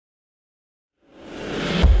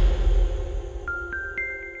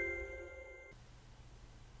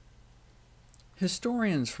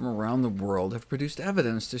Historians from around the world have produced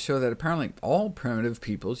evidence to show that apparently all primitive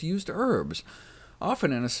peoples used herbs,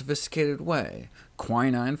 often in a sophisticated way.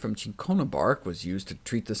 Quinine from cinchona bark was used to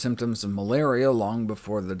treat the symptoms of malaria long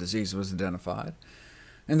before the disease was identified,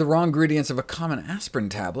 and the raw ingredients of a common aspirin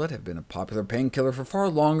tablet have been a popular painkiller for far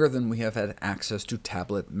longer than we have had access to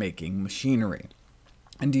tablet-making machinery.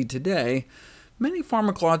 Indeed, today, many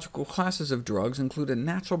pharmacological classes of drugs include a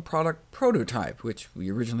natural product prototype, which we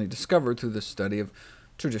originally discovered through the study of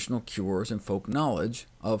traditional cures and folk knowledge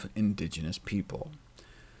of indigenous people.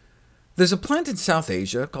 There's a plant in South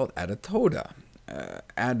Asia called adatoda.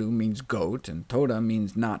 Adu means goat, and toda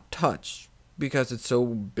means not touch, because it's so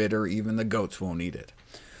bitter even the goats won't eat it.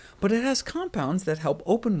 But it has compounds that help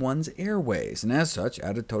open one's airways, and as such,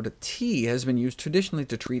 adatoda tea has been used traditionally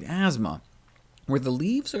to treat asthma, where the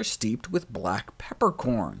leaves are steeped with black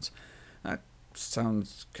peppercorns. That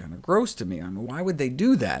sounds kind of gross to me. I mean, why would they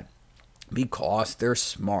do that? Because they're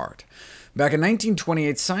smart. Back in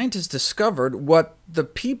 1928, scientists discovered what the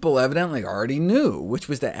people evidently already knew, which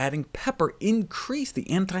was that adding pepper increased the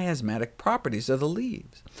anti-asthmatic properties of the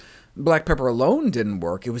leaves. Black pepper alone didn't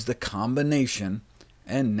work, it was the combination,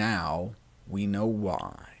 and now we know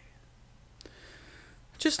why.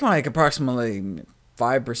 Just like approximately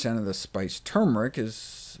 5% of the spice turmeric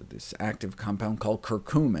is this active compound called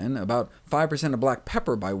curcumin, about 5% of black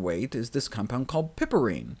pepper by weight is this compound called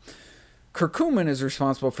piperine. Curcumin is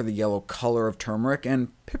responsible for the yellow color of turmeric, and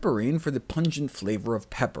piperine for the pungent flavor of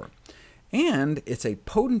pepper. And it's a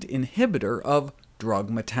potent inhibitor of drug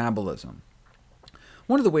metabolism.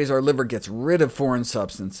 One of the ways our liver gets rid of foreign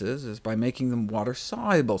substances is by making them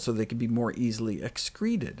water-soluble so they can be more easily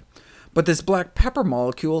excreted. But this black pepper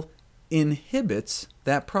molecule inhibits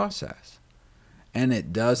that process, and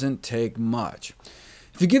it doesn't take much.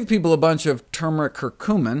 If you give people a bunch of turmeric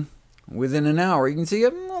curcumin, within an hour you can see a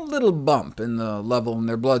little bump in the level in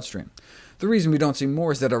their bloodstream. The reason we don't see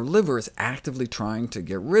more is that our liver is actively trying to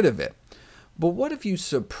get rid of it. But what if you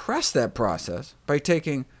suppress that process by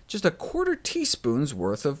taking just a quarter teaspoon's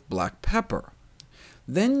worth of black pepper?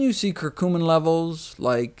 Then you see curcumin levels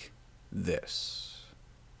like this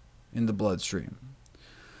in the bloodstream.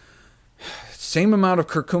 Same amount of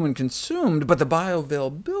curcumin consumed, but the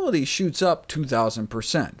bioavailability shoots up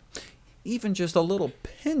 2,000%. Even just a little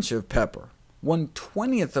pinch of pepper,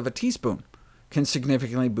 1/20th of a teaspoon, can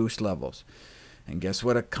significantly boost levels. And guess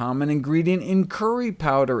what a common ingredient in curry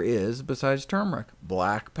powder is besides turmeric?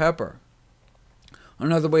 Black pepper.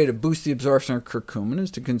 Another way to boost the absorption of curcumin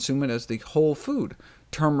is to consume it as the whole food,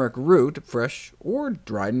 turmeric root, fresh or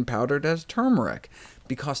dried and powdered as turmeric,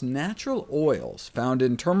 because natural oils found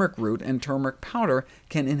in turmeric root and turmeric powder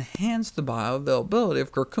can enhance the bioavailability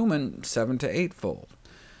of curcumin 7 to 8-fold.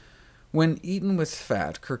 When eaten with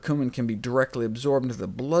fat, curcumin can be directly absorbed into the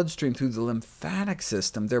bloodstream through the lymphatic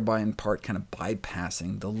system, thereby in part kind of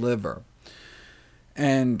bypassing the liver.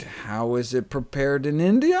 And how is it prepared in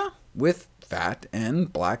India? With fat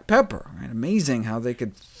and black pepper. Amazing how they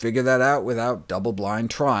could figure that out without double-blind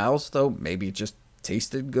trials, though maybe it just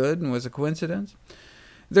tasted good and was a coincidence.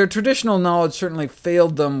 Their traditional knowledge certainly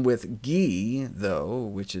failed them with ghee, though,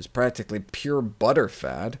 which is practically pure butter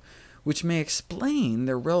fat, which may explain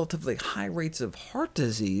their relatively high rates of heart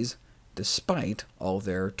disease despite all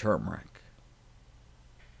their turmeric.